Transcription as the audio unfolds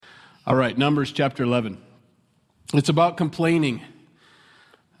All right, Numbers chapter 11. It's about complaining.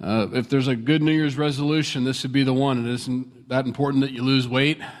 If there's a good New Year's resolution, this would be the one. It isn't that important that you lose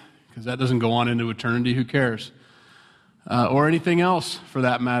weight, because that doesn't go on into eternity. Who cares? Or anything else for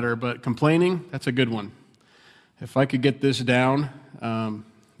that matter. But complaining, that's a good one. If I could get this down,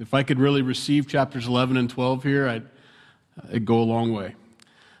 if I could really receive chapters 11 and 12 here, it'd go a long way.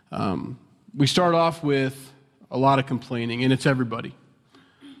 We start off with a lot of complaining, and it's everybody,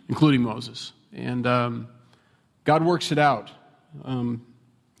 including Moses. And God works it out.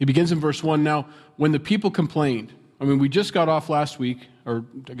 He begins in verse 1. Now, when the people complained, we just got off last week, or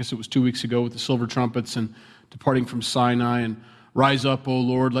I guess it was 2 weeks ago, with the silver trumpets and departing from Sinai and rise up, O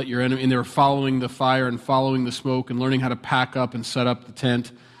Lord, let your enemy. And they were following the fire and following the smoke and learning how to pack up and set up the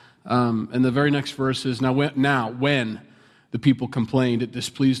tent. And the very next verse is, Now when the people complained, it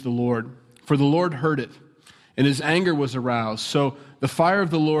displeased the Lord. For the Lord heard it, and his anger was aroused. So the fire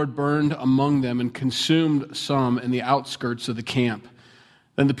of the Lord burned among them and consumed some in the outskirts of the camp.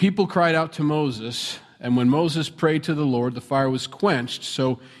 Then the people cried out to Moses, and when Moses prayed to the Lord, the fire was quenched.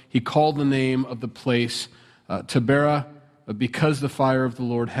 So he called the name of the place Taberah, because the fire of the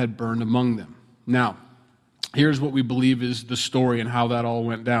Lord had burned among them. Now, here's what we believe is the story and how that all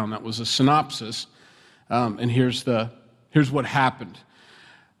went down. That was a synopsis, and here's what happened.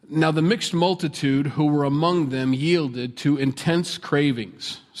 Now the mixed multitude who were among them yielded to intense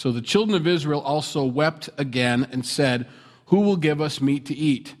cravings. So the children of Israel also wept again and said, Who will give us meat to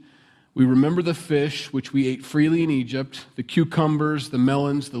eat? We remember the fish which we ate freely in Egypt, the cucumbers, the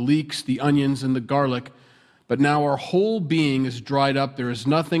melons, the leeks, the onions, and the garlic. But now our whole being is dried up. There is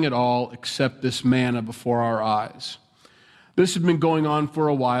nothing at all except this manna before our eyes. This had been going on for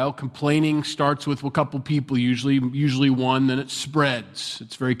a while. Complaining starts with a couple people, usually one, then it spreads.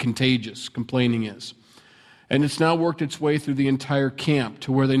 It's very contagious, complaining is. And it's now worked its way through the entire camp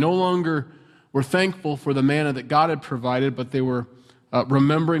to where they no longer were thankful for the manna that God had provided, but they were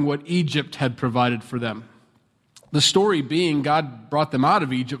remembering what Egypt had provided for them. The story being God brought them out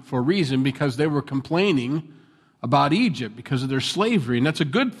of Egypt for a reason, because they were complaining about Egypt because of their slavery, and that's a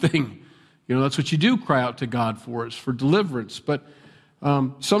good thing. That's what you do, cry out to God for, is for deliverance. But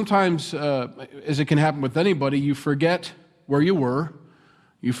sometimes, as it can happen with anybody, you forget where you were,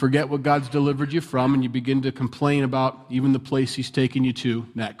 you forget what God's delivered you from, and you begin to complain about even the place He's taken you to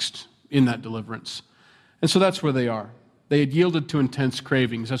next in that deliverance. And so that's where they are. They had yielded to intense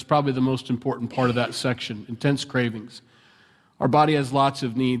cravings. That's probably the most important part of that section, intense cravings. Our body has lots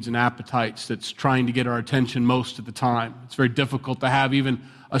of needs and appetites that's trying to get our attention most of the time. It's very difficult to have even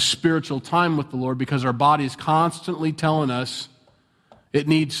a spiritual time with the Lord because our body is constantly telling us it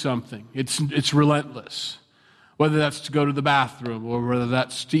needs something. It's relentless. Whether that's to go to the bathroom, or whether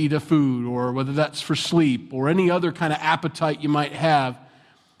that's to eat a food, or whether that's for sleep, or any other kind of appetite you might have.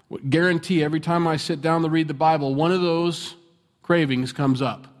 Guarantee every time I sit down to read the Bible, one of those cravings comes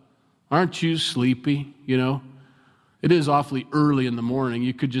up. Aren't you sleepy? It is awfully early in the morning.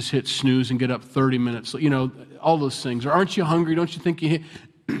 You could just hit snooze and get up 30 minutes. All those things. Or aren't you hungry? Don't you think you hit?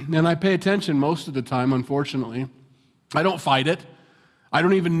 And I pay attention most of the time, unfortunately. I don't fight it. I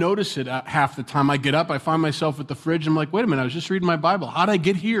don't even notice it half the time. I get up, I find myself at the fridge, I'm like, wait a minute, I was just reading my Bible. How'd I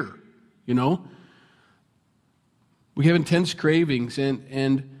get here? We have intense cravings,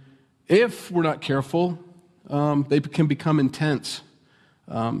 and if we're not careful, they can become intense.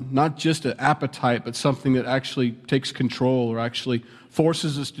 Not just an appetite, but something that actually takes control or actually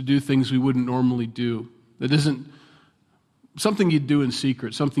forces us to do things we wouldn't normally do. That isn't something you'd do in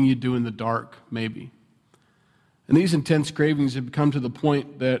secret, something you'd do in the dark, maybe. And these intense cravings have come to the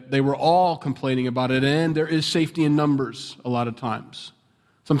point that they were all complaining about it, and there is safety in numbers a lot of times.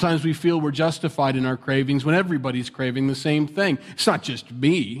 Sometimes we feel we're justified in our cravings when everybody's craving the same thing. It's not just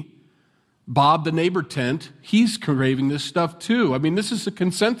me. Bob, the neighbor tent, he's craving this stuff too. This is a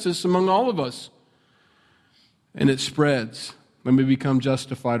consensus among all of us. And it spreads when we become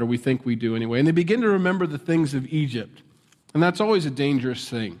justified, or we think we do anyway. And they begin to remember the things of Egypt. And that's always a dangerous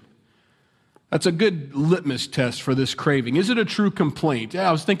thing. That's a good litmus test for this craving. Is it a true complaint? Yeah,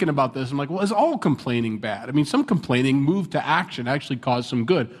 I was thinking about this. I'm like, well, is all complaining bad? Some complaining moved to action actually caused some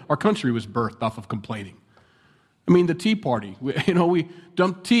good. Our country was birthed off of complaining. The Tea Party, we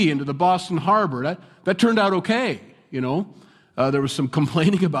dumped tea into the Boston Harbor. That turned out okay, There was some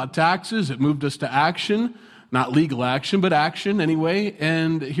complaining about taxes. It moved us to action, not legal action, but action anyway,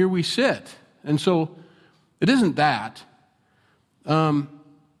 and here we sit. And so it isn't that.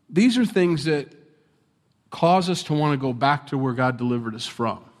 These are things that cause us to want to go back to where God delivered us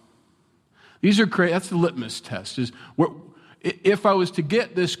from. That's the litmus test. if I was to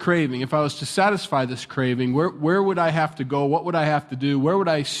get this craving, if I was to satisfy this craving, where would I have to go? What would I have to do? Where would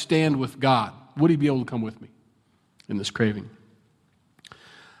I stand with God? Would he be able to come with me in this craving?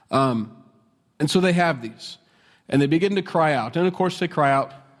 And so they have these. And they begin to cry out. And of course they cry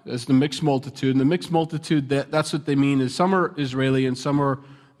out as the mixed multitude. And the mixed multitude, that's what they mean, is some are Israeli and some are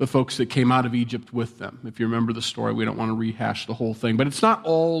the folks that came out of Egypt with them. If you remember the story, we don't want to rehash the whole thing. But it's not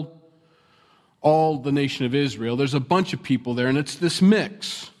all the nation of Israel. There's a bunch of people there, and it's this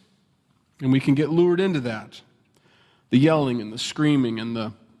mix. And we can get lured into that. The yelling and the screaming and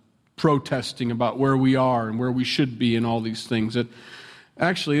the protesting about where we are and where we should be and all these things. It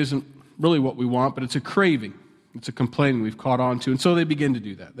actually isn't really what we want, but it's a craving. It's a complaining we've caught on to. And so they begin to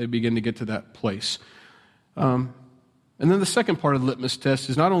do that. They begin to get to that place. And then the second part of the litmus test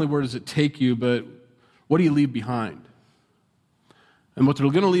is not only where does it take you, but what do you leave behind? And what they're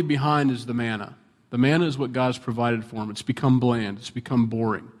going to leave behind is the manna. The manna is what God's provided for them. It's become bland. It's become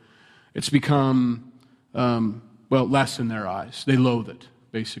boring. It's become, less in their eyes. They loathe it,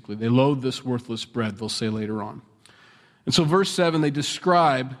 basically. They loathe this worthless bread, they'll say later on. And so verse 7,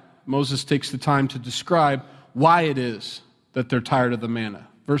 Moses takes the time to describe why it is that they're tired of the manna.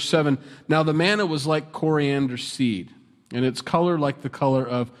 Verse 7, now the manna was like coriander seed, and its color like the color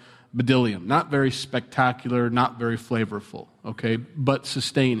of bdellium. Not very spectacular, not very flavorful, okay, but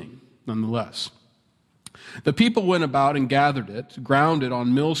sustaining nonetheless. The people went about and gathered it, ground it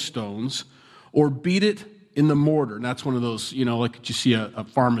on millstones, or beat it in the mortar. And that's one of those, like you see a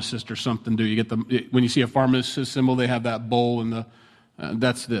pharmacist or something do. You get when you see a pharmacist symbol, they have that bowl and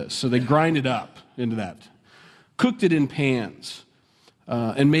that's this. So they grind it up into that. Cooked it in pans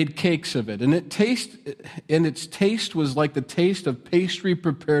and made cakes of it. And its taste was like the taste of pastry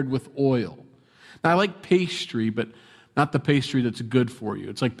prepared with oil. Now, I like pastry, but not the pastry that's good for you.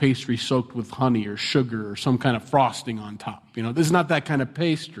 It's like pastry soaked with honey or sugar or some kind of frosting on top. This is not that kind of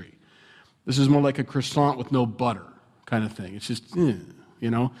pastry. This is more like a croissant with no butter kind of thing. It's just,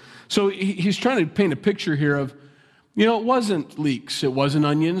 So he's trying to paint a picture here of, it wasn't leeks, it wasn't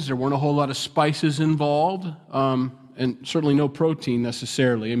onions, there weren't a whole lot of spices involved, and certainly no protein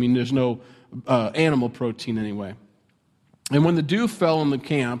necessarily. I mean, there's no animal protein anyway. And when the dew fell on the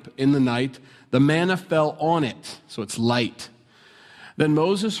camp in the night, the manna fell on it, so it's light. Then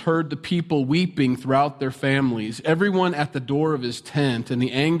Moses heard the people weeping throughout their families, everyone at the door of his tent, and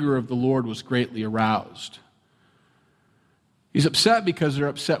the anger of the Lord was greatly aroused. He's upset because they're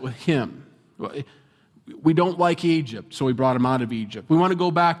upset with him. We don't like Egypt, so we brought him out of Egypt. We want to go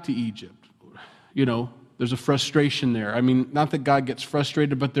back to Egypt. There's a frustration there. I mean, not that God gets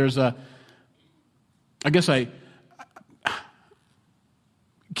frustrated, but there's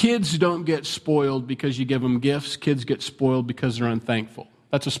kids don't get spoiled because you give them gifts. Kids get spoiled because they're unthankful.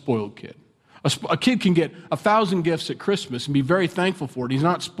 That's a spoiled kid. A kid can get 1,000 gifts at Christmas and be very thankful for it. He's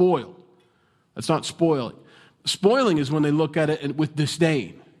not spoiled. That's not spoiling. Spoiling is when they look at it with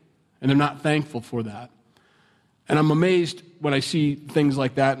disdain, and they're not thankful for that. And I'm amazed when I see things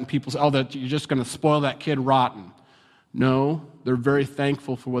like that and people say, that you're just going to spoil that kid rotten. No, they're very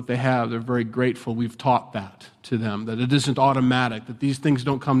thankful for what they have. They're very grateful. We've taught that to them, that it isn't automatic, that these things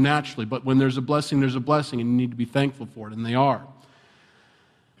don't come naturally. But when there's a blessing, and you need to be thankful for it, and they are.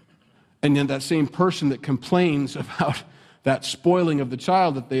 And then that same person that complains about that spoiling of the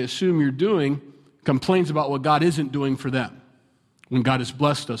child that they assume you're doing complains about what God isn't doing for them. When God has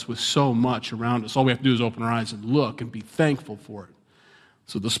blessed us with so much around us, all we have to do is open our eyes and look and be thankful for it.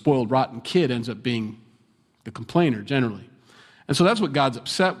 So the spoiled, rotten kid ends up being the complainer generally. And so that's what God's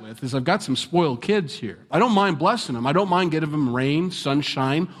upset with, is I've got some spoiled kids here. I don't mind blessing them. I don't mind giving them rain,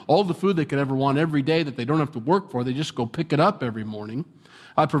 sunshine, all the food they could ever want every day that they don't have to work for. They just go pick it up every morning.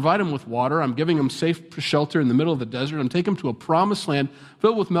 I provide them with water. I'm giving them safe shelter in the middle of the desert. I'm taking them to a promised land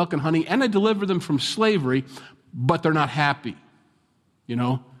filled with milk and honey, and I deliver them from slavery, but they're not happy.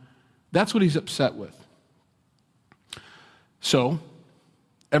 That's what he's upset with. So,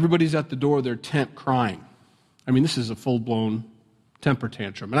 everybody's at the door of their tent crying. I mean, this is a full-blown temper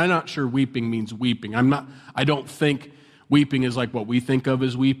tantrum. And I'm not sure weeping means weeping. I don't think weeping is like what we think of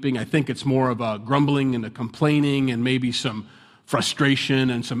as weeping. I think it's more of a grumbling and a complaining and maybe some frustration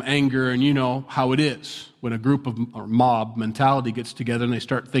and some anger, and you know how it is when a group of or mob mentality gets together and they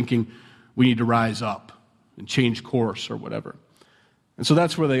start thinking we need to rise up and change course or whatever. And so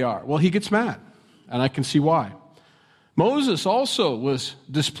that's where they are. Well, he gets mad, and I can see why. Moses also was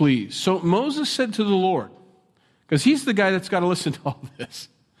displeased. So Moses said to the Lord, because he's the guy that's got to listen to all this.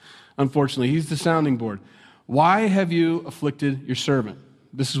 Unfortunately, he's the sounding board. Why have you afflicted your servant?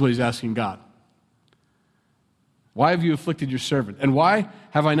 This is what he's asking God. Why have you afflicted your servant? And why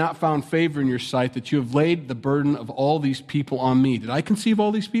have I not found favor in your sight that you have laid the burden of all these people on me? Did I conceive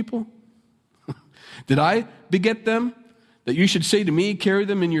all these people? Did I beget them? That you should say to me, carry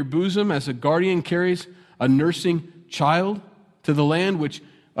them in your bosom as a guardian carries a nursing child to the land which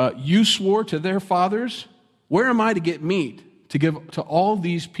you swore to their fathers? Where am I to get meat to give to all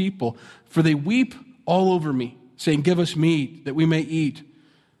these people? For they weep all over me, saying, give us meat that we may eat.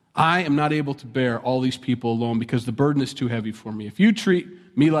 I am not able to bear all these people alone because the burden is too heavy for me. If you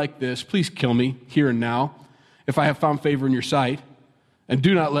treat me like this, please kill me here and now, if I have found favor in your sight, and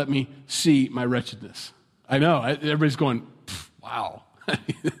do not let me see my wretchedness. I know, everybody's going, wow.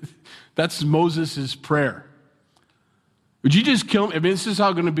 That's Moses' prayer. Would you just kill me? I mean, this is how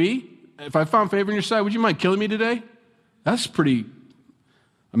it's going to be? If I found favor in your sight, would you mind killing me today? That's pretty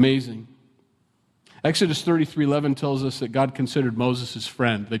amazing. Exodus 33:11 tells us that God considered Moses his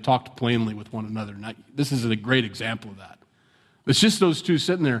friend. They talked plainly with one another. Now, this is a great example of that. It's just those two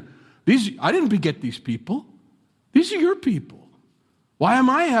sitting there. I didn't beget these people. These are your people. Why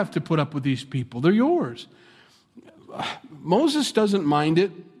am I have to put up with these people? They're yours. Moses doesn't mind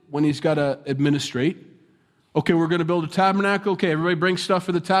it when he's got to administrate. Okay, we're going to build a tabernacle. Okay, everybody bring stuff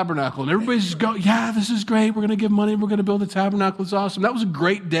for the tabernacle. And everybody's going, yeah, this is great. We're going to give money. We're going to build a tabernacle. It's awesome. That was a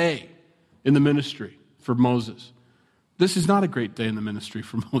great day in the ministry for Moses. This is not a great day in the ministry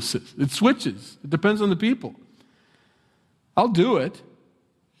for Moses. It switches. It depends on the people. I'll do it.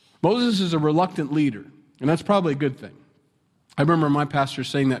 Moses is a reluctant leader, and that's probably a good thing. I remember my pastor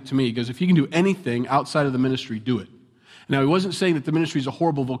saying that to me. He goes, if you can do anything outside of the ministry, do it. Now, he wasn't saying that the ministry is a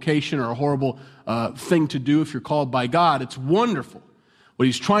horrible vocation or a horrible thing to do if you're called by God. It's wonderful. What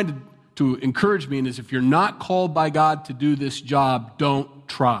he's trying to encourage me in is if you're not called by God to do this job, don't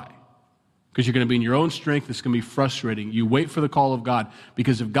try. Because you're going to be in your own strength. It's going to be frustrating. You wait for the call of God.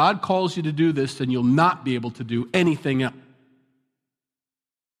 Because if God calls you to do this, then you'll not be able to do anything else.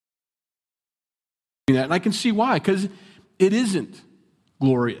 And I can see why. Because it isn't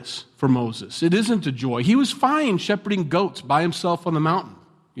glorious for Moses. It isn't a joy. He was fine shepherding goats by himself on the mountain.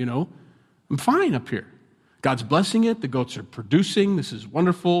 You know, I'm fine up here. God's blessing it. The goats are producing. This is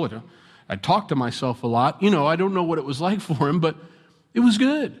wonderful. I talk to myself a lot. You know, I don't know what it was like for him, but it was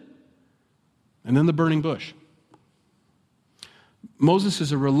good. And then the burning bush. Moses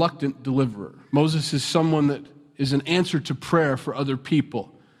is a reluctant deliverer. Moses is someone that is an answer to prayer for other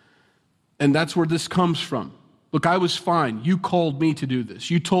people. And that's where this comes from. Look, I was fine. You called me to do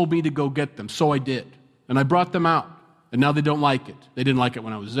this. You told me to go get them, so I did. And I brought them out. And now they don't like it. They didn't like it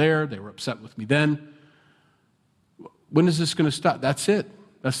when I was there. They were upset with me then. When is this going to stop? That's it.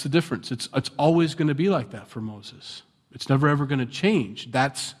 That's the difference. It's always going to be like that for Moses. It's never ever going to change.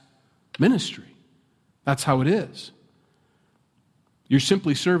 That's ministry. That's how it is. You're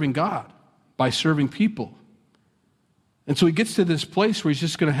simply serving God by serving people. And so he gets to this place where he's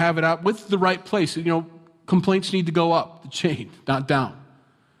just going to have it out with the right place. You know, complaints need to go up the chain, not down.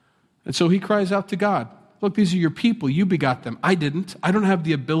 And so he cries out to God, look, these are your people. You begot them. I didn't. I don't have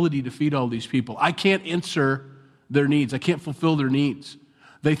the ability to feed all these people. I can't answer their needs. I can't fulfill their needs.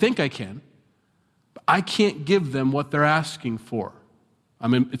 They think I can, but I can't give them what they're asking for. I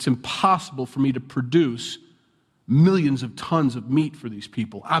mean, it's impossible for me to produce millions of tons of meat for these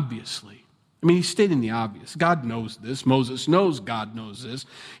people, obviously. I mean, he's stating the obvious. God knows this. Moses knows God knows this.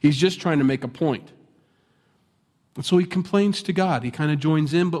 He's just trying to make a point. And so he complains to God. He kind of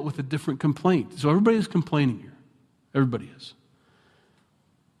joins in, but with a different complaint. So everybody is complaining here. Everybody is.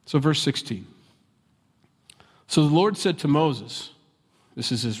 So verse 16. So the Lord said to Moses,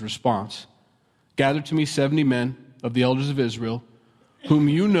 this is his response, gather to me 70 men of the elders of Israel, whom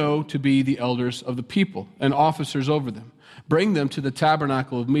you know to be the elders of the people and officers over them. Bring them to the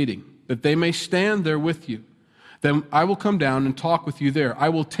tabernacle of meeting, that they may stand there with you. Then I will come down and talk with you there. I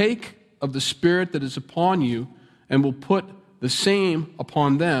will take of the Spirit that is upon you and will put the same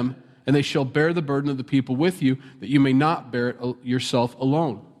upon them, and they shall bear the burden of the people with you, that you may not bear it yourself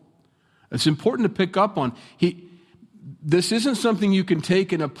alone. It's important to pick up on. This isn't something you can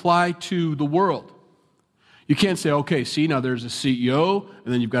take and apply to the world. You can't say, okay, see, now there's a CEO,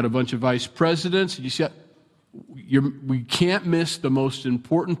 and then you've got a bunch of vice presidents. And you see, we can't miss the most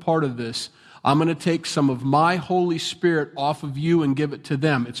important part of this. I'm going to take some of my Holy Spirit off of you and give it to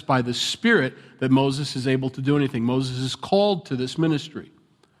them. It's by the Spirit that Moses is able to do anything. Moses is called to this ministry.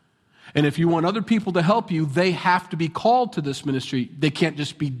 And if you want other people to help you, they have to be called to this ministry. They can't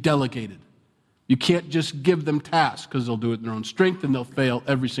just be delegated. You can't just give them tasks because they'll do it in their own strength and they'll fail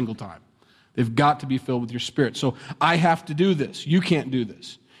every single time. They've got to be filled with your Spirit. So I have to do this. You can't do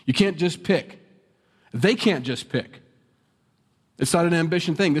this. You can't just pick. They can't just pick. It's not an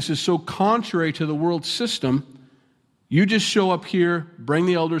ambition thing. This is so contrary to the world system You just show up here, bring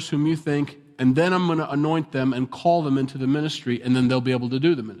the elders whom you think, and then I'm going to anoint them and call them into the ministry, and then they'll be able to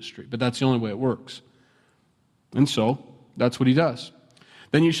do the ministry. But that's the only way it works. And so, that's what he does.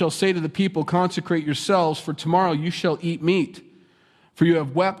 Then you shall say to the people, consecrate yourselves, for tomorrow you shall eat meat. For you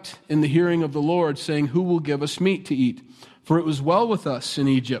have wept in the hearing of the Lord, saying, who will give us meat to eat? For it was well with us in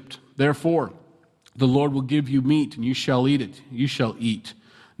Egypt. Therefore, the Lord will give you meat, and you shall eat it. You shall eat,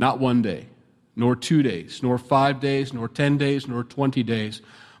 not 1 day, nor 2 days, nor 5 days, nor 10 days, nor 20 days,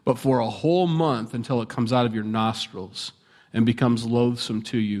 but for a whole month until it comes out of your nostrils and becomes loathsome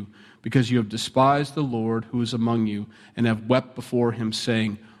to you, because you have despised the Lord who is among you and have wept before him,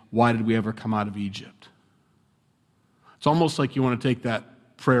 saying, why did we ever come out of Egypt? It's almost like you want to take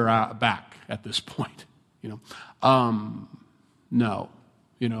that prayer back at this point. No.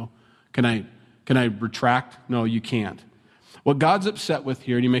 Can I retract? No, you can't. What God's upset with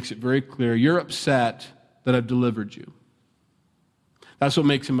here, and he makes it very clear, you're upset that I've delivered you. That's what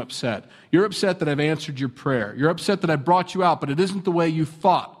makes him upset. You're upset that I've answered your prayer. You're upset that I brought you out, but it isn't the way you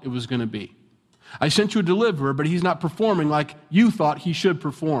thought it was going to be. I sent you a deliverer, but he's not performing like you thought he should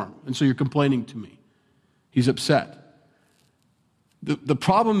perform, and so you're complaining to me. He's upset. The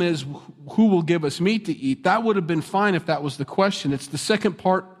problem is, who will give us meat to eat? That would have been fine if that was the question. It's the second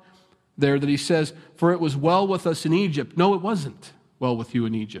part there that he says, for it was well with us in Egypt. No, it wasn't well with you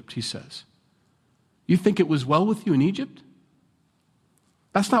in Egypt, he says. You think it was well with you in Egypt?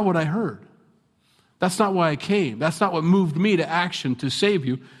 That's not what I heard. That's not why I came. That's not what moved me to action to save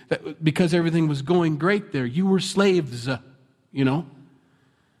you, because everything was going great there. You were slaves, But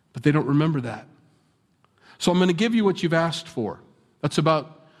they don't remember that. So I'm going to give you what you've asked for. I'm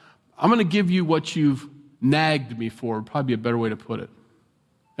going to give you what you've nagged me for, would probably be a better way to put it,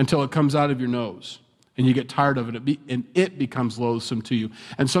 until it comes out of your nose and you get tired of it and it becomes loathsome to you.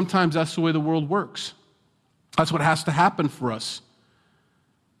 And sometimes that's the way the world works. That's what has to happen for us.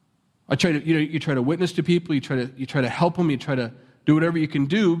 You try to witness to people, you try to help them, you try to do whatever you can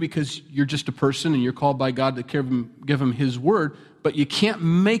do because you're just a person and you're called by God to give them his word, but you can't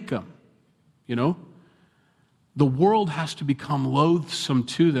make them, The world has to become loathsome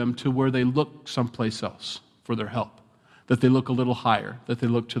to them to where they look someplace else for their help, that they look a little higher, that they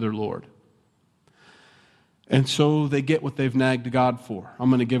look to their Lord. And so they get what they've nagged God for. I'm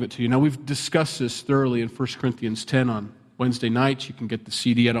going to give it to you. Now, we've discussed this thoroughly in 1 Corinthians 10 on Wednesday nights. You can get the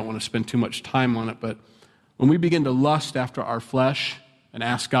CD. I don't want to spend too much time on it, but when we begin to lust after our flesh and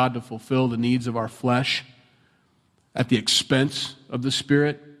ask God to fulfill the needs of our flesh at the expense of the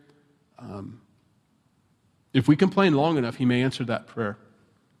Spirit, if we complain long enough, he may answer that prayer,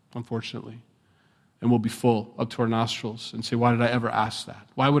 unfortunately. And we'll be full up to our nostrils and say, why did I ever ask that?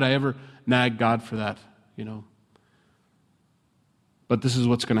 Why would I ever nag God for that? But this is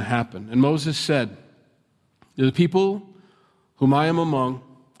what's going to happen. And Moses said, the people whom I am among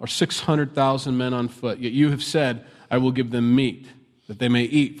are 600,000 men on foot. Yet you have said, I will give them meat, that they may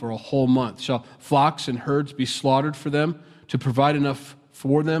eat for a whole month. Shall flocks and herds be slaughtered for them to provide enough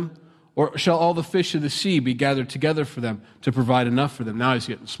for them? Or shall all the fish of the sea be gathered together for them to provide enough for them? Now he's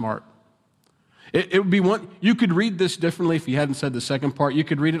getting smart. It would be one, you could read this differently if he hadn't said the second part. You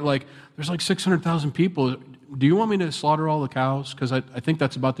could read it like, there's like 600,000 people. Do you want me to slaughter all the cows? Because I think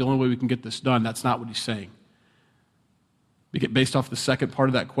that's about the only way we can get this done. That's not what he's saying. Based off the second part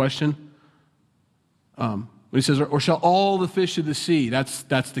of that question, when he says, or shall all the fish of the sea, that's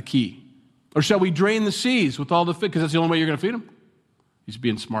the key. Or shall we drain the seas with all the fish, because that's the only way you're going to feed them? He's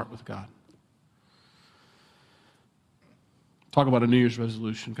being smart with God. Talk about a New Year's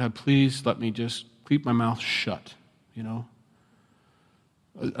resolution. God, please let me just keep my mouth shut, I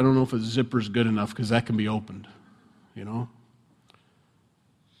don't know if a zipper's good enough because that can be opened, And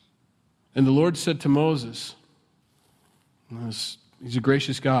the Lord said to Moses, he's a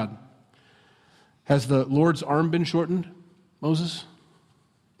gracious God, has the Lord's arm been shortened, Moses?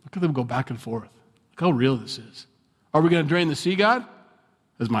 Look at them go back and forth. Look how real this is. Are we going to drain the sea, God?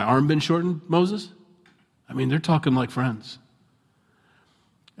 Has my arm been shortened, Moses? They're talking like friends.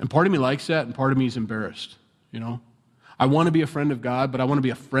 And part of me likes that, and part of me is embarrassed, I want to be a friend of God, but I want to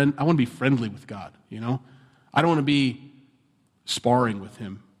be friendly with God, I don't want to be sparring with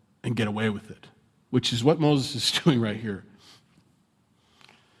him and get away with it, which is what Moses is doing right here.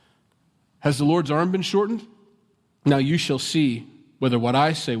 Has the Lord's arm been shortened? Now you shall see whether what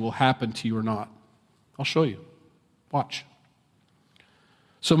I say will happen to you or not. I'll show you. Watch.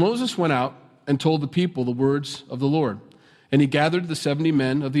 So Moses went out and told the people the words of the Lord. And he gathered the 70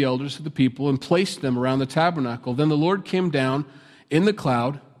 men of the elders of the people and placed them around the tabernacle. Then the Lord came down in the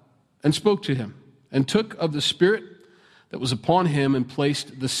cloud and spoke to him, and took of the Spirit that was upon him and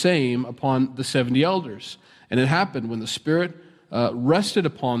placed the same upon the 70 elders. And it happened when the Spirit rested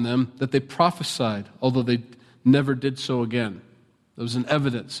upon them that they prophesied, although they never did so again. There was an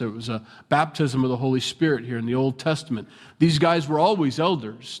evidence. There was a baptism of the Holy Spirit here in the Old Testament. These guys were always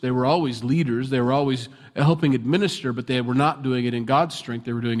elders. They were always leaders. They were always helping administer, but they were not doing it in God's strength.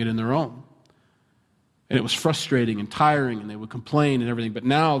 They were doing it in their own. And it was frustrating and tiring, and they would complain and everything. But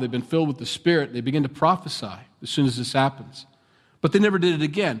now they've been filled with the Spirit. They begin to prophesy as soon as this happens. But they never did it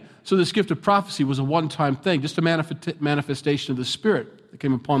again. So this gift of prophecy was a one-time thing, just a manifestation of the Spirit that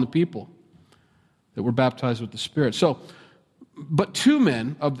came upon the people that were baptized with the Spirit. So, but two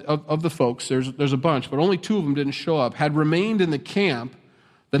men of the folks, there's a bunch, but only two of them didn't show up, had remained in the camp.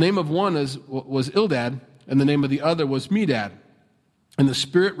 The name of one was Eldad, and the name of the other was Medad. And the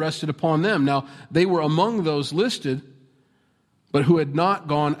Spirit rested upon them. Now, they were among those listed, but who had not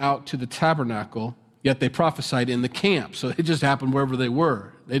gone out to the tabernacle, yet they prophesied in the camp. So it just happened wherever they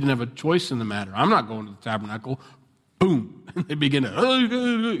were. They didn't have a choice in the matter. I'm not going to the tabernacle. Boom. And they begin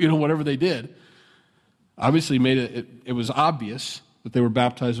to, whatever they did. Obviously it was obvious that they were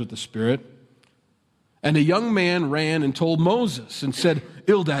baptized with the Spirit. And a young man ran and told Moses and said,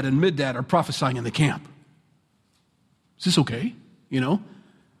 Eldad and Medad are prophesying in the camp. Is this okay?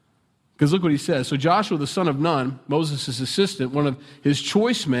 Because look what he says. So Joshua, the son of Nun, Moses' assistant, one of his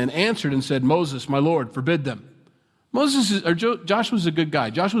choice men, answered and said, Moses, my Lord, forbid them. Joshua's a good guy.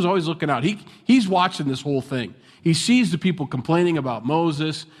 Joshua's always looking out. He's watching this whole thing. He sees the people complaining about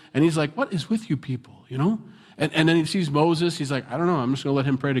Moses, and he's like, what is with you people, And then he sees Moses. He's like, I don't know. I'm just going to let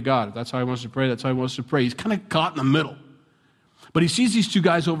him pray to God. If that's how he wants to pray, that's how he wants to pray. He's kind of caught in the middle. But he sees these two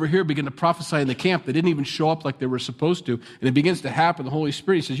guys over here begin to prophesy in the camp. They didn't even show up like they were supposed to. And it begins to happen. The Holy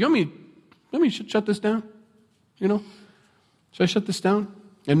Spirit, he says, let me shut this down. Should I shut this down?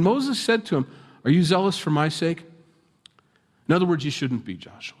 And Moses said to him, are you zealous for my sake? In other words, you shouldn't be,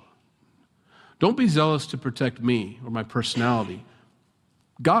 Joshua. Don't be zealous to protect me or my personality.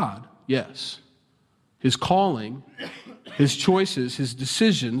 God, yes. His calling, his choices, his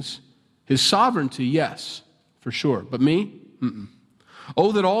decisions, his sovereignty, yes, for sure. But me? Mm-mm.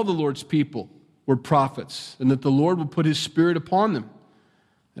 Oh, that all the Lord's people were prophets, and that the Lord would put his Spirit upon them.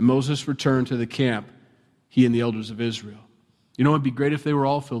 And Moses returned to the camp, he and the elders of Israel. It'd be great if they were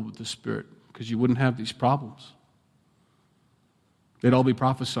all filled with the Spirit, because you wouldn't have these problems. They'd all be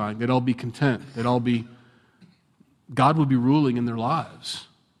prophesying. They'd all be content. God would be ruling in their lives.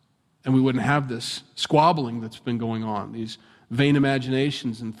 And we wouldn't have this squabbling that's been going on, these vain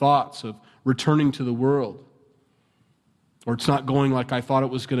imaginations and thoughts of returning to the world. Or it's not going like I thought it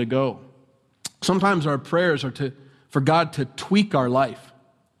was going to go. Sometimes our prayers are for God to tweak our life.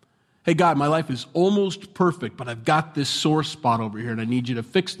 Hey, God, my life is almost perfect, but I've got this sore spot over here, and I need you to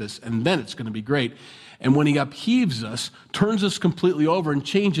fix this, and then it's going to be great. And when he upheaves us, turns us completely over, and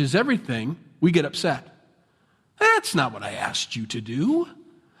changes everything, we get upset. That's not what I asked you to do.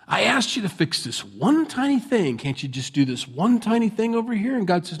 I asked you to fix this one tiny thing. Can't you just do this one tiny thing over here? And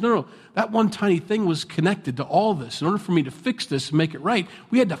God says, no, that one tiny thing was connected to all this. In order for me to fix this and make it right,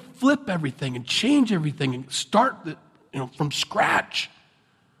 we had to flip everything and change everything and start from scratch.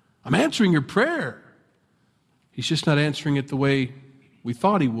 I'm answering your prayer. He's just not answering it the way we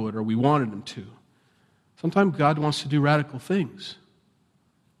thought he would or we wanted him to. Sometimes God wants to do radical things.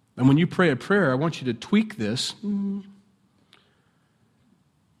 And when you pray a prayer, I want you to tweak this.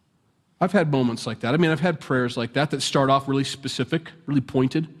 I've had moments like that. I've had prayers like that start off really specific, really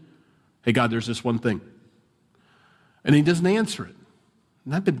pointed. Hey, God, there's this one thing. And he doesn't answer it.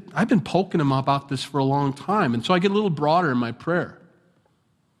 And I've been poking him about this for a long time. And so I get a little broader in my prayer.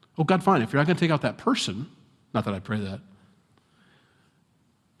 Oh, God, fine. If you're not going to take out that person, not that I pray that,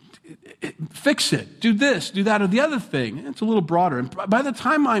 fix it. Do this, do that, or the other thing. It's a little broader. And by the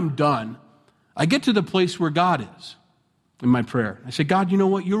time I'm done, I get to the place where God is in my prayer. I say, God, you know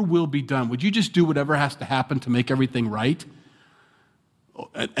what? Your will be done. Would you just do whatever has to happen to make everything right?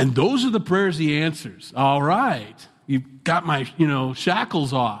 And those are the prayers he answers. All right. You've got my,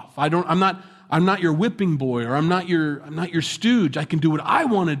 shackles off. I'm not your whipping boy, or I'm not your stooge. I can do what I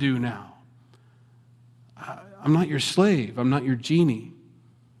want to do now. I'm not your slave. I'm not your genie.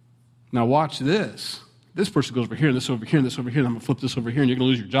 Now watch this. This person goes over here, and this over here, and this over here, and I'm going to flip this over here, and you're going to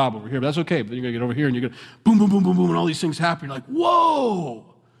lose your job over here, but that's okay. But then you're going to get over here, and you're going to boom, boom, boom, boom, boom, and all these things happen. You're like,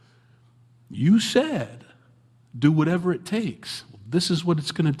 whoa! You said, do whatever it takes. Well, this is what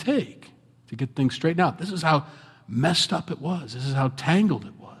it's going to take to get things straightened out. This is how messed up it was. This is how tangled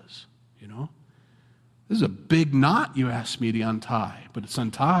it was, This is a big knot you asked me to untie, but it's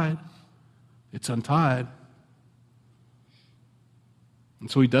untied. It's untied. And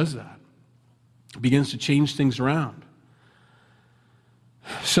so he does that. He begins to change things around.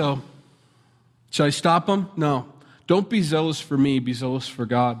 So Should I stop them? No. Don't be zealous for me, be zealous for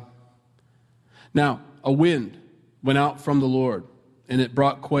God. Now, a wind went out from the Lord, and it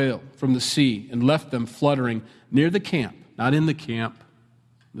brought quail from the sea and left them fluttering near the camp, not in the camp.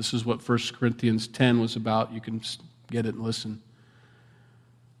 This is what 1 Corinthians 10 was about. You can get it and listen.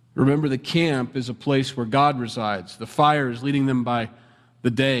 Remember, the camp is a place where God resides. The fire is leading them by the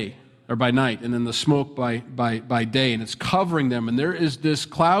day or by night, and then the smoke by day, and it's covering them. And there is this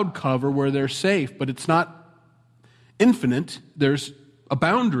cloud cover where they're safe, but it's not infinite. There's a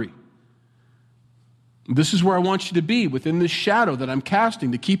boundary. This is where I want you to be, within this shadow that I'm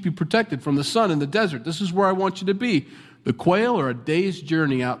casting to keep you protected from the sun in the desert. This is where I want you to be. The quail are a day's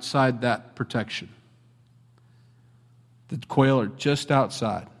journey outside that protection. The quail are just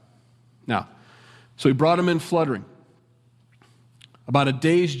outside. Now, so he brought them in fluttering. About a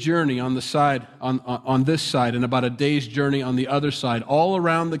day's journey on the side, on this side, and about a day's journey on the other side, all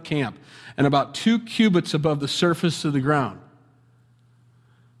around the camp, and about 2 cubits above the surface of the ground.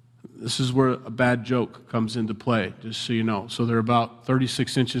 This is where a bad joke comes into play, just so you know. So they're about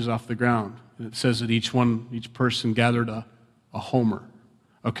 36 inches off the ground. And it says that each person gathered a homer.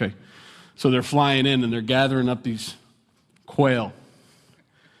 Okay, so they're flying in and they're gathering up these quail.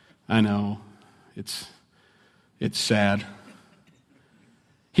 I know, it's sad.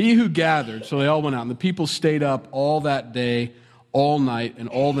 He who gathered, so they all went out, and the people stayed up all that day, all night, and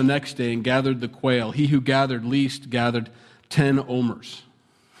all the next day, and gathered the quail. He who gathered least gathered 10 omers.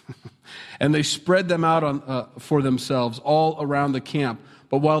 And they spread them out for themselves all around the camp.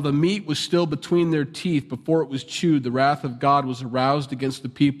 But while the meat was still between their teeth, before it was chewed, the wrath of God was aroused against the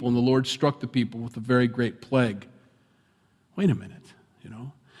people, and the Lord struck the people with a very great plague. Wait a minute,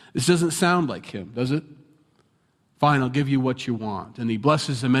 This doesn't sound like him, does it? Fine, I'll give you what you want. And he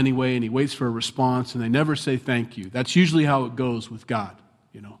blesses them anyway, and he waits for a response, and they never say thank you. That's usually how it goes with God,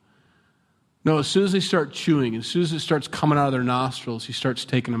 No, as soon as they start chewing, as soon as it starts coming out of their nostrils, he starts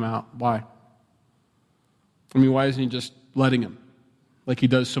taking them out. Why? Why isn't he just letting them like he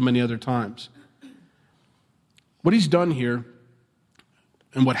does so many other times? What he's done here,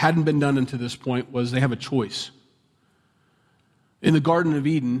 and what hadn't been done until this point, was they have a choice. In the Garden of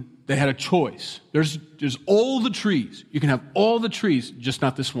Eden, they had a choice. There's all the trees. You can have all the trees, just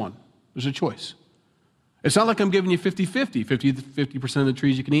not this one. There's a choice. It's not like I'm giving you 50-50. 50% of the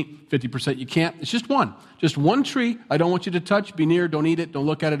trees you can eat, 50% you can't. It's just one. Just one tree I don't want you to touch, be near, don't eat it, don't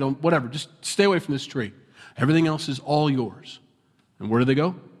look at it, whatever. Just stay away from this tree. Everything else is all yours. And where do they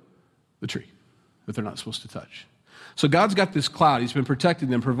go? The tree that they're not supposed to touch. So God's got this cloud. He's been protecting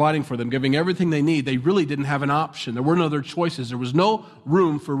them, providing for them, giving everything they need. They really didn't have an option. There were no other choices. There was no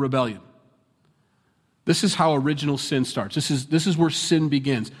room for rebellion. This is how original sin starts. This is where sin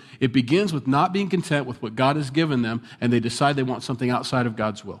begins. It begins with not being content with what God has given them, and they decide they want something outside of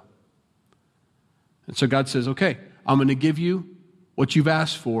God's will. And so God says, okay, I'm going to give you what you've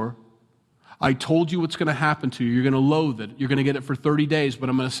asked for. I told you what's going to happen to you. You're going to loathe it. You're going to get it for 30 days, but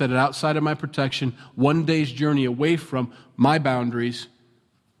I'm going to set it outside of my protection, 1 day's journey away from my boundaries,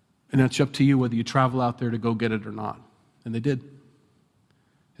 and that's up to you whether you travel out there to go get it or not. And they did.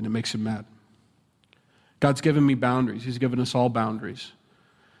 And it makes him mad. God's given me boundaries. He's given us all boundaries.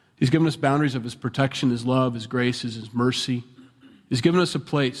 He's given us boundaries of his protection, his love, his grace, his mercy. He's given us a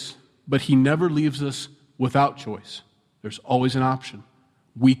place, but he never leaves us without choice. There's always an option.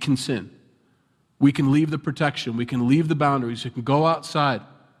 We can sin. We can leave the protection. We can leave the boundaries. We can go outside,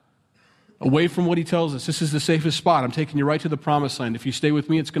 away from what he tells us. This is the safest spot. I'm taking you right to the promised land. If you stay with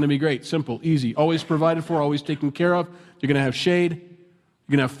me, it's going to be great. Simple, easy, always provided for, always taken care of. You're going to have shade.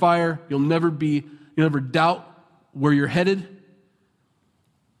 You're going to have fire. You'll never doubt where you're headed.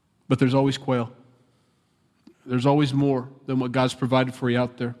 But there's always quail. There's always more than what God's provided for you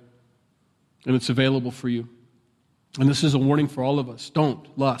out there. And it's available for you. And this is a warning for all of us.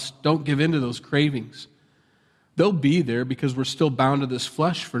 Don't lust. Don't give in to those cravings. They'll be there because we're still bound to this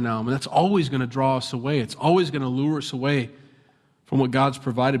flesh for now. And that's always going to draw us away. It's always going to lure us away from what God's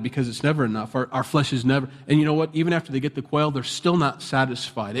provided because it's never enough. Our flesh is never. And you know what? Even after they get the quail, they're still not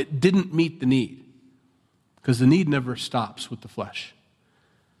satisfied. It didn't meet the need because the need never stops with the flesh.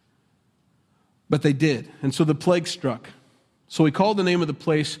 But they did. And so the plague struck. So he called the name of the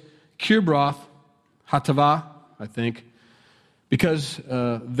place Kibroth Hattaavah, I think, because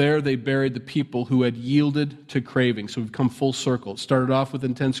there they buried the people who had yielded to craving. So we've come full circle. It started off with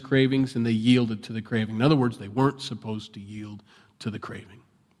intense cravings, and they yielded to the craving. In other words, they weren't supposed to yield to the craving,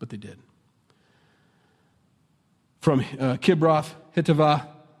 but they did. From Kibroth Hattaavah,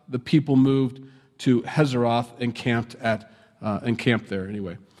 the people moved to Hazeroth and camped there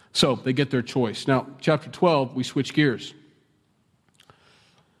anyway. So they get their choice. Now, chapter 12, we switch gears.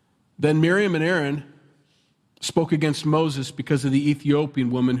 Then Miriam and Aaron spoke against Moses because of the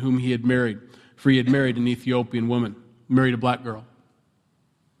Ethiopian woman whom he had married. For he had married an Ethiopian woman, married a black girl.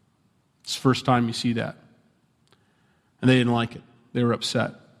 It's the first time you see that. And they didn't like it. They were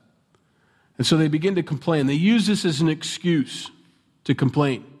upset. And so they begin to complain. They use this as an excuse to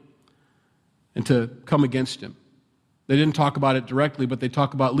complain and to come against him. They didn't talk about it directly, but they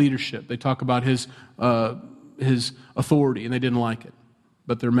talk about leadership. They talk about his authority, and they didn't like it.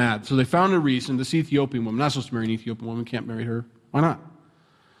 But they're mad. So they found a reason. This Ethiopian woman, not supposed to marry an Ethiopian woman, can't marry her. Why not?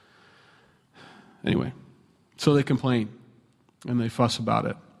 Anyway, so they complain, and they fuss about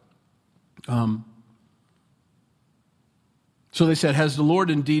it. So they said, has the Lord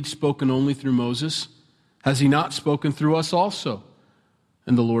indeed spoken only through Moses? Has he not spoken through us also?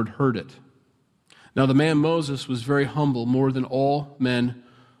 And the Lord heard it. Now the man Moses was very humble, more than all men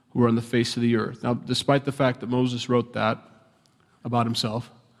who were on the face of the earth. Now, despite the fact that Moses wrote that about himself,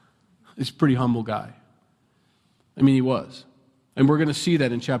 he's a pretty humble guy. I mean, he was. And we're going to see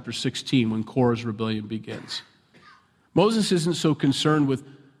that in chapter 16 when Korah's rebellion begins. Moses isn't so concerned with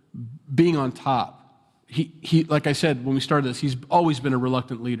being on top. He, like I said when we started this, he's always been a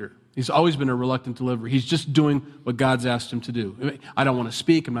reluctant leader. He's always been a reluctant deliverer. He's just doing what God's asked him to do. I don't want to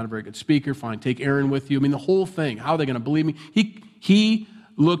speak. I'm not a very good speaker. Fine, take Aaron with you. I mean, the whole thing. How are they going to believe me? He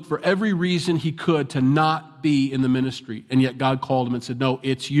looked for every reason he could to not be in the ministry. And yet God called him and said, no,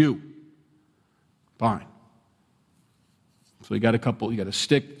 it's you. Fine. So he got a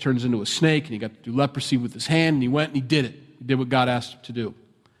stick, turns into a snake, and he got to do leprosy with his hand, and he went and he did it. He did what God asked him to do.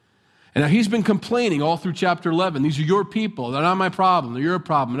 And now he's been complaining all through chapter 11. These are your people. They're not my problem. They're your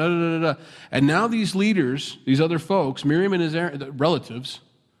problem. Da, da, da, da. And now these leaders, these other folks, Miriam and his relatives,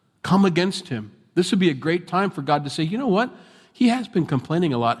 come against him. This would be a great time for God to say, you know what? He has been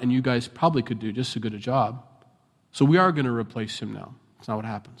complaining a lot, and you guys probably could do just as good a job. So we are going to replace him now. It's not what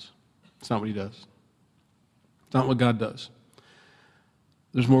happens. It's not what he does. It's not what God does.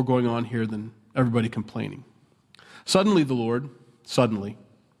 There's more going on here than everybody complaining. Suddenly, the Lord said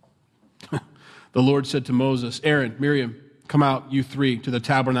to Moses, Aaron, Miriam, come out, you three, to the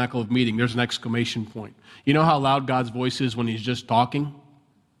tabernacle of meeting. There's an exclamation point. You know how loud God's voice is when he's just talking?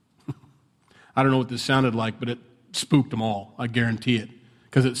 I don't know what this sounded like, but it spooked them all. I guarantee it.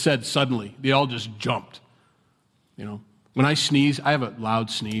 Because it said suddenly. They all just jumped. You know, when I sneeze, I have a loud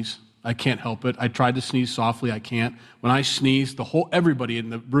sneeze. I can't help it. I tried to sneeze softly. I can't. When I sneeze, everybody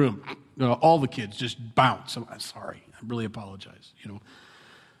in the room, all the kids just bounce. I'm sorry. I really apologize. You know,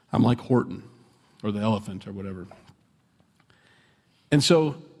 I'm like Horton or the elephant or whatever. And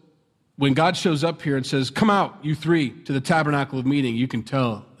so when God shows up here and says, come out, you three, to the tabernacle of meeting, you can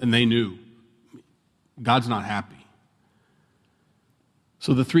tell, and they knew, God's not happy.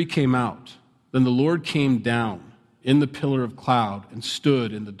 So the three came out. Then the Lord came down in the pillar of cloud and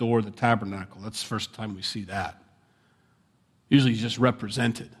stood in the door of the tabernacle. That's the first time we see that. Usually he's just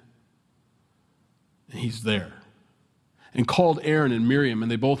represented. And he's there. And called Aaron and Miriam,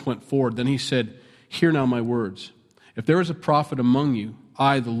 and they both went forward. Then he said, hear now my words. If there is a prophet among you,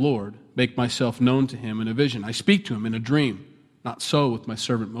 I, the Lord, make myself known to him in a vision. I speak to him in a dream. Not so with my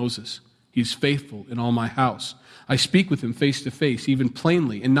servant Moses. He's faithful in all my house. I speak with him face to face, even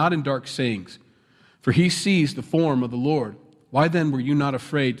plainly, and not in dark sayings. For he sees the form of the Lord. Why then were you not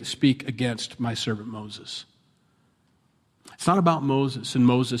afraid to speak against my servant Moses? It's not about Moses, and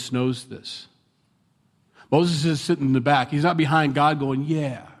Moses knows this. Moses is sitting in the back. He's not behind God going,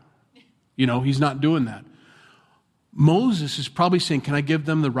 yeah. You know, he's not doing that. Moses is probably saying, can I give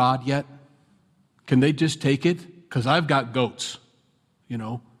them the rod yet? Can they just take it? Because I've got goats, you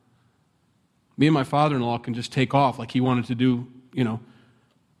know. Me and my father-in-law can just take off like he wanted to do, you know.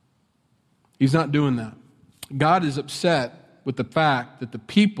 He's not doing that. God is upset with the fact that the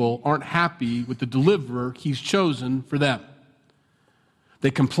people aren't happy with the deliverer he's chosen for them.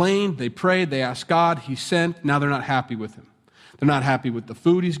 They complained, they prayed, they asked God, he sent, now they're not happy with him. They're not happy with the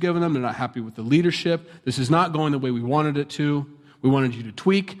food he's given them, they're not happy with the leadership. This is not going the way we wanted it to. We wanted you to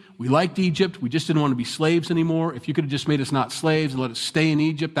tweak. We liked Egypt. We just didn't want to be slaves anymore. If you could have just made us not slaves and let us stay in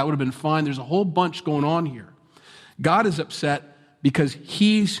Egypt, that would have been fine. There's a whole bunch going on here. God is upset because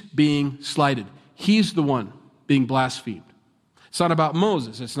he's being slighted. He's the one being blasphemed. It's not about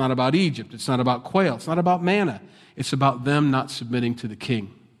Moses. It's not about Egypt. It's not about quail. It's not about manna. It's about them not submitting to the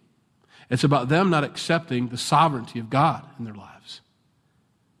king. It's about them not accepting the sovereignty of God in their lives.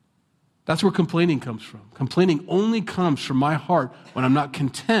 That's where complaining comes from. Complaining only comes from my heart when I'm not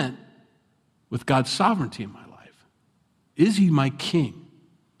content with God's sovereignty in my life. Is he my king?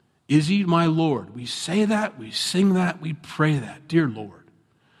 Is he my Lord? We say that, we sing that, we pray that. Dear Lord,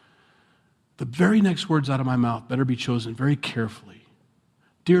 the very next words out of my mouth better be chosen very carefully.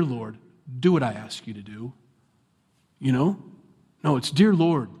 Dear Lord, do what I ask you to do. You know? No, it's dear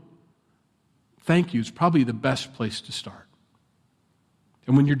Lord, thank you is probably the best place to start.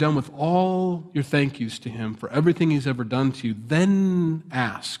 And when you're done with all your thank yous to him for everything he's ever done to you, then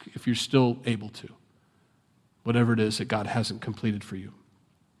ask if you're still able to, whatever it is that God hasn't completed for you.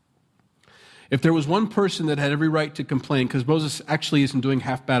 If there was one person that had every right to complain, because Moses actually isn't doing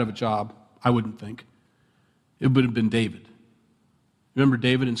half bad of a job, I wouldn't think, it would have been David. Remember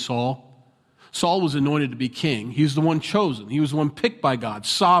David and Saul? Saul was anointed to be king. He was the one chosen. He was the one picked by God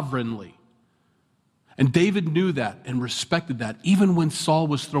sovereignly. And David knew that and respected that, even when Saul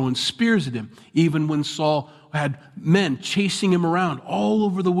was throwing spears at him, even when Saul had men chasing him around all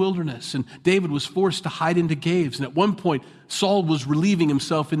over the wilderness, and David was forced to hide into caves. And at one point, Saul was relieving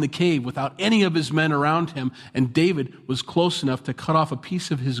himself in the cave without any of his men around him, and David was close enough to cut off a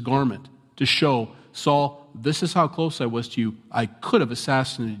piece of his garment to show Saul, this is how close I was to you. I could have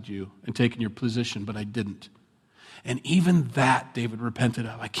assassinated you and taken your position, but I didn't. And even that David repented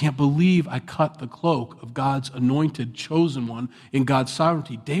of. I can't believe I cut the cloak of God's anointed, chosen one in God's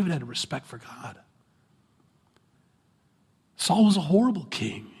sovereignty. David had a respect for God. Saul was a horrible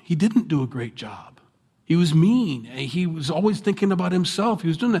king. He didn't do a great job. He was mean. He was always thinking about himself. He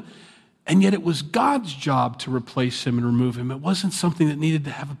was doing that. And yet it was God's job to replace him and remove him. It wasn't something that needed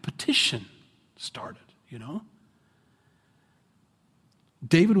to have a petition started, you know?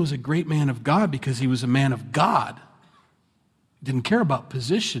 David was a great man of God because he was a man of God. Didn't care about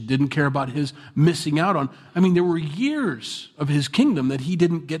position, didn't care about his missing out on. There were years of his kingdom that he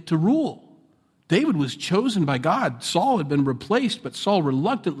didn't get to rule. David was chosen by God. Saul had been replaced, but Saul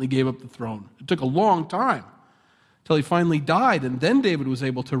reluctantly gave up the throne. It took a long time until he finally died, and then David was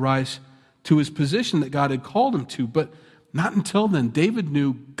able to rise to his position that God had called him to. But not until then. David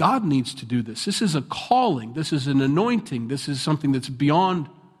knew God needs to do this. This is a calling. This is an anointing. This is something that's beyond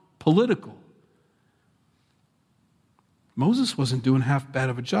political. Moses wasn't doing half bad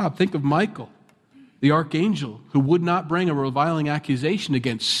of a job. Think of Michael, the archangel, who would not bring a reviling accusation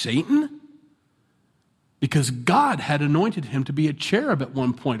against Satan because God had anointed him to be a cherub at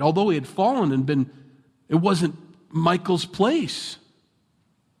one point. Although he had fallen and been, it wasn't Michael's place.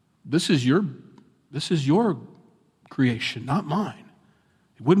 This is your creation, not mine.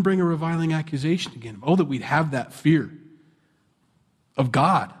 He wouldn't bring a reviling accusation against him. Oh, that we'd have that fear of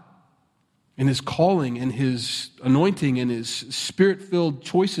God and his calling and his anointing and his spirit-filled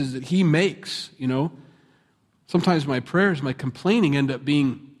choices that he makes, you know. Sometimes my prayers, my complaining end up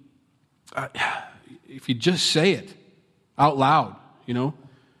being, if you just say it out loud, you know,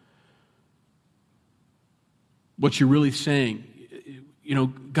 what you're really saying. You know,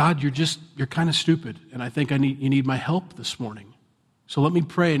 God, you're kind of stupid, and I think you need my help this morning. So let me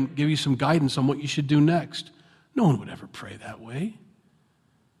pray and give you some guidance on what you should do next. No one would ever pray that way.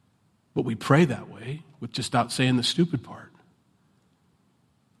 But we pray that way without saying the stupid part.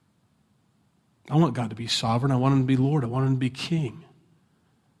 I want God to be sovereign. I want him to be Lord. I want him to be king.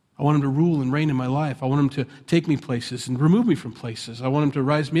 I want him to rule and reign in my life. I want him to take me places and remove me from places. I want him to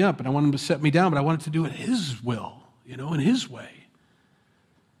rise me up, and I want him to set me down, but I want him to do it his will, you know, in his way.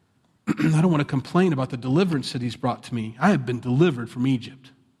 I don't want to complain about the deliverance that he's brought to me. I have been delivered from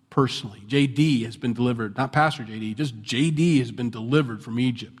Egypt, personally. JD has been delivered, not Pastor JD, just JD has been delivered from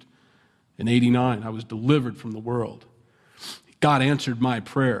Egypt. In 89, I was delivered from the world. God answered my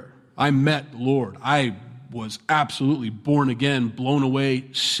prayer. I met the Lord. I was absolutely born again, blown away,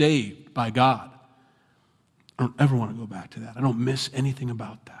 saved by God. I don't ever want to go back to that. I don't miss anything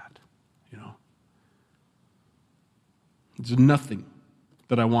about that, you know. There's nothing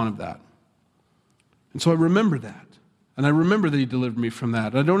that I want of that. And so I remember that. And I remember that he delivered me from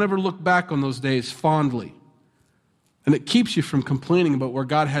that. I don't ever look back on those days fondly. And it keeps you from complaining about where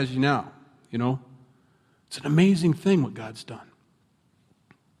God has you now, you know. It's an amazing thing what God's done.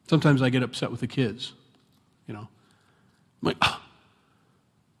 Sometimes I get upset with the kids, you know. I'm like,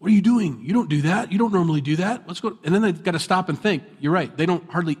 what are you doing? You don't do that. You don't normally do that. Let's go. And then I've got to stop and think, you're right. They don't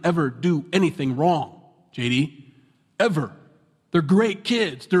hardly ever do anything wrong, JD. Ever. They're great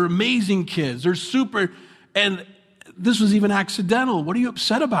kids. They're amazing kids. They're super. And this was even accidental. What are you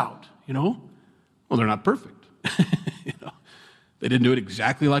upset about? You know? Well, they're not perfect. You know? They didn't do it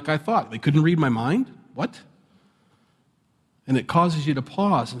exactly like I thought. They couldn't read my mind? What? And it causes you to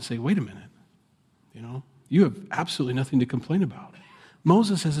pause and say, wait a minute. You know? You have absolutely nothing to complain about.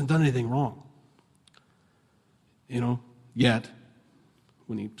 Moses hasn't done anything wrong. You know? Yet.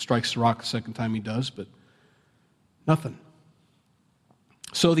 When he strikes the rock the second time he does, but nothing.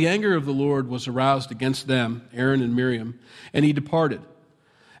 So the anger of the Lord was aroused against them, Aaron and Miriam, and he departed.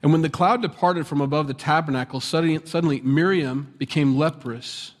 And when the cloud departed from above the tabernacle, suddenly Miriam became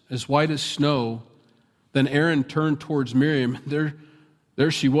leprous, as white as snow. Then Aaron turned towards Miriam.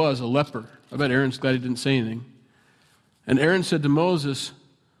 There she was, a leper. I bet Aaron's glad he didn't say anything. And Aaron said to Moses,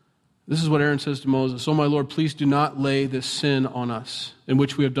 this is what Aaron says to Moses, "O my Lord, please do not lay this sin on us, in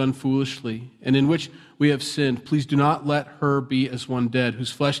which we have done foolishly, and in which we have sinned. Please do not let her be as one dead,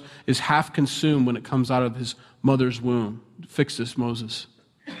 whose flesh is half consumed when it comes out of his mother's womb." Fix this, Moses.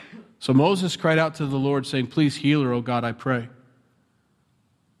 So Moses cried out to the Lord, saying, "Please heal her, O God, I pray."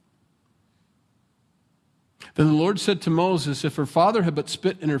 Then the Lord said to Moses, "If her father had but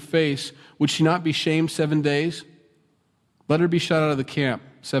spit in her face, would she not be shamed 7 days? Let her be shut out of the camp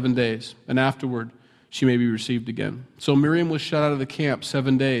 7 days, and afterward she may be received again." So Miriam was shut out of the camp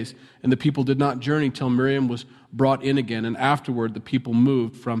 7 days, and the people did not journey till Miriam was brought in again, and afterward the people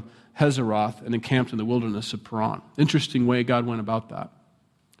moved from Hazeroth and encamped in the wilderness of Paran. Interesting way God went about that.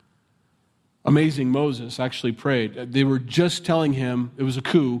 Amazing, Moses actually prayed. They were just telling him, it was a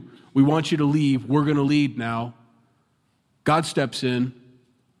coup, "We want you to leave, we're going to lead now." God steps in,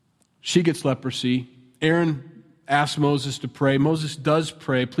 she gets leprosy. Aaron asks Moses to pray. Moses does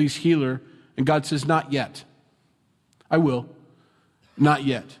pray, "Please heal her." And God says, "Not yet. I will. Not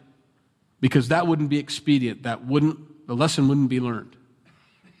yet." Because that wouldn't be expedient. The lesson wouldn't be learned.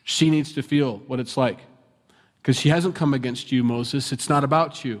 She needs to feel what it's like. Because she hasn't come against you, Moses. It's not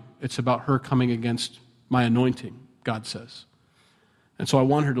about you. It's about her coming against my anointing, God says. And so I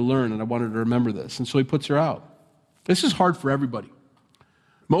want her to learn, and I want her to remember this. And so he puts her out. This is hard for everybody.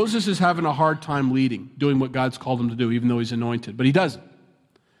 Moses is having a hard time leading, doing what God's called him to do, even though he's anointed. But he doesn't.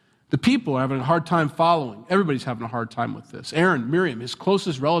 The people are having a hard time following. Everybody's having a hard time with this. Aaron, Miriam, his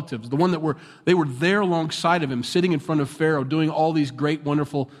closest relatives, the one they were there alongside of him, sitting in front of Pharaoh, doing all these great,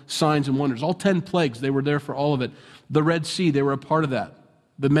 wonderful signs and wonders. All 10 plagues, they were there for all of it. The Red Sea, they were a part of that.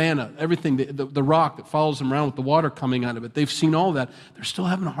 The manna, everything, the rock that follows them around with the water coming out of it. They've seen all that. They're still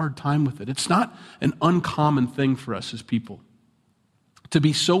having a hard time with it. It's not an uncommon thing for us as people to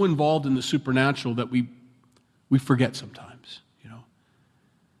be so involved in the supernatural that we forget sometimes.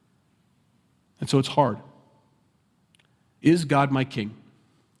 And so it's hard. Is God my king?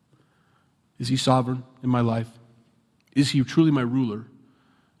 Is he sovereign in my life? Is he truly my ruler?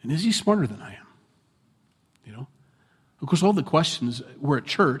 And is he smarter than I am? Of course, all the questions, we're at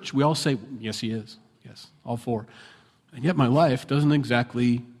church, we all say, yes, he is. Yes, all four. And yet my life doesn't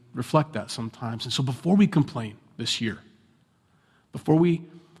exactly reflect that sometimes. And so before we complain this year, before we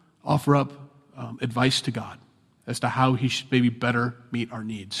offer up advice to God as to how he should maybe better meet our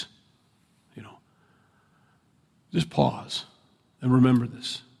needs, just pause and remember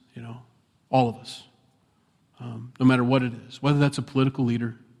this, all of us, no matter what it is, whether that's a political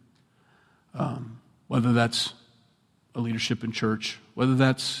leader, whether that's a leadership in church, whether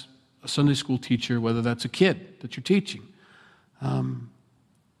that's a Sunday school teacher, whether that's a kid that you're teaching,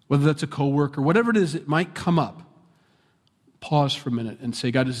 whether that's a coworker, whatever it is, it might come up. Pause for a minute and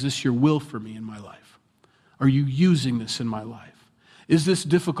say, God, is this your will for me in my life? Are you using this in my life? Is this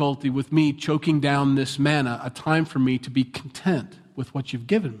difficulty with me choking down this manna a time for me to be content with what you've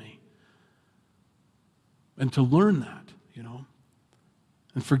given me? And to learn that,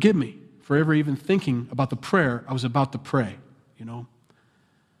 And forgive me for ever even thinking about the prayer I was about to pray,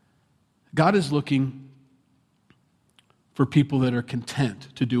 God is looking for people that are content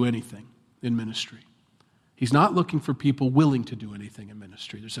to do anything in ministry. He's not looking for people willing to do anything in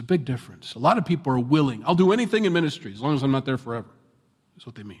ministry. There's a big difference. A lot of people are willing. I'll do anything in ministry as long as I'm not there forever. That's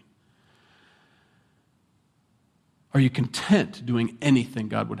what they mean. Are you content doing anything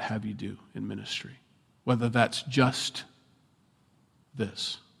God would have you do in ministry? Whether that's just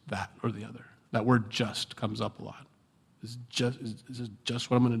this, that, or the other. That word just comes up a lot. Is this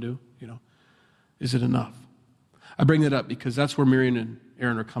just what I'm going to do? Is it enough? I bring that up because that's where Miriam and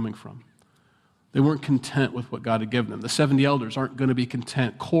Aaron are coming from. They weren't content with what God had given them. The 70 elders aren't going to be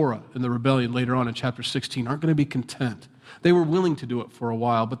content. Korah in the rebellion later on in chapter 16 aren't going to be content. They were willing to do it for a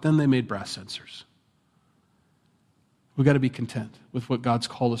while, but then they made brass censers. We've got to be content with what God's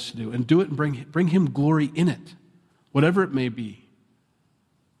called us to do and do it and bring him glory in it, whatever it may be,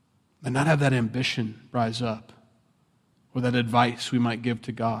 and not have that ambition rise up or that advice we might give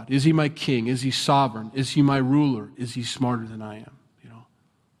to God. Is he my king? Is he sovereign? Is he my ruler? Is he smarter than I am?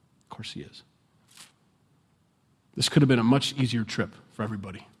 Of course he is. This could have been a much easier trip for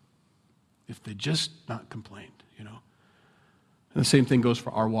everybody if they just not complained, And the same thing goes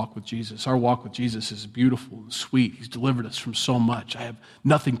for our walk with Jesus. Our walk with Jesus is beautiful and sweet. He's delivered us from so much. I have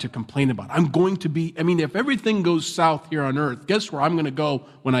nothing to complain about. If everything goes south here on earth, guess where I'm going to go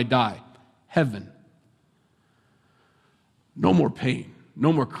when I die? Heaven. No more pain,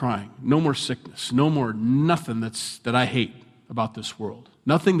 no more crying, no more sickness, no more nothing that I hate about this world.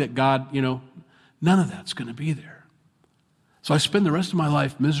 Nothing that God, none of that's going to be there. So I spend the rest of my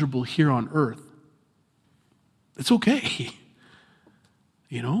life miserable here on earth. It's okay.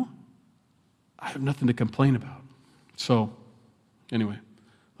 I have nothing to complain about. So, anyway,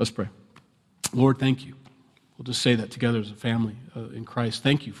 let's pray. Lord, thank you. We'll just say that together as a family in Christ.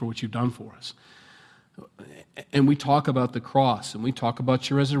 Thank you for what you've done for us. And we talk about the cross, and we talk about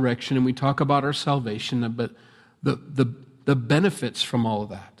your resurrection, and we talk about our salvation, but the benefits from all of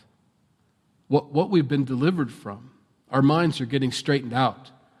that, what we've been delivered from, our minds are getting straightened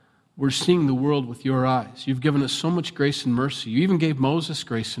out. We're seeing the world with your eyes. You've given us so much grace and mercy. You even gave Moses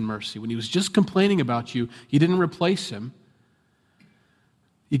grace and mercy. When he was just complaining about you, you didn't replace him.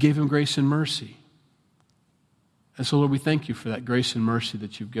 You gave him grace and mercy. And so, Lord, we thank you for that grace and mercy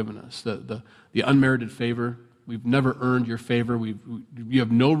that you've given us, the unmerited favor. We've never earned your favor. You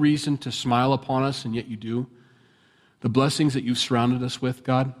have no reason to smile upon us, and yet you do. The blessings that you've surrounded us with,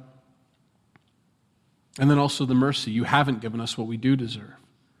 God. And then also the mercy. You haven't given us what we do deserve.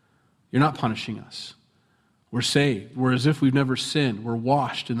 You're not punishing us. We're saved. We're as if we've never sinned. We're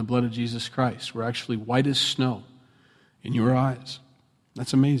washed in the blood of Jesus Christ. We're actually white as snow in your eyes.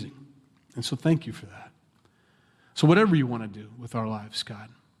 That's amazing. And so thank you for that. So whatever you want to do with our lives, God,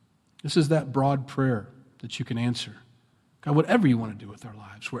 this is that broad prayer that you can answer. God, whatever you want to do with our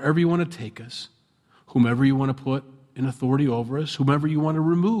lives, wherever you want to take us, whomever you want to put in authority over us, whomever you want to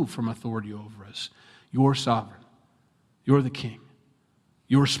remove from authority over us, you're sovereign. You're the king.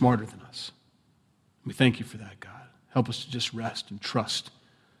 You're smarter than us. We thank you for that, God. Help us to just rest and trust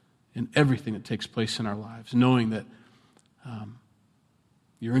in everything that takes place in our lives, knowing that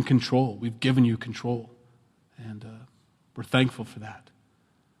you're in control. We've given you control, and we're thankful for that.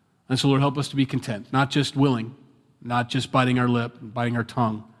 And so, Lord, help us to be content, not just willing, not just biting our lip and biting our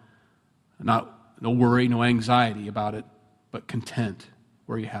tongue, no worry, no anxiety about it, but content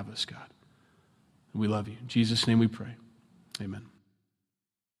where you have us, God. And we love you. In Jesus' name we pray. Amen.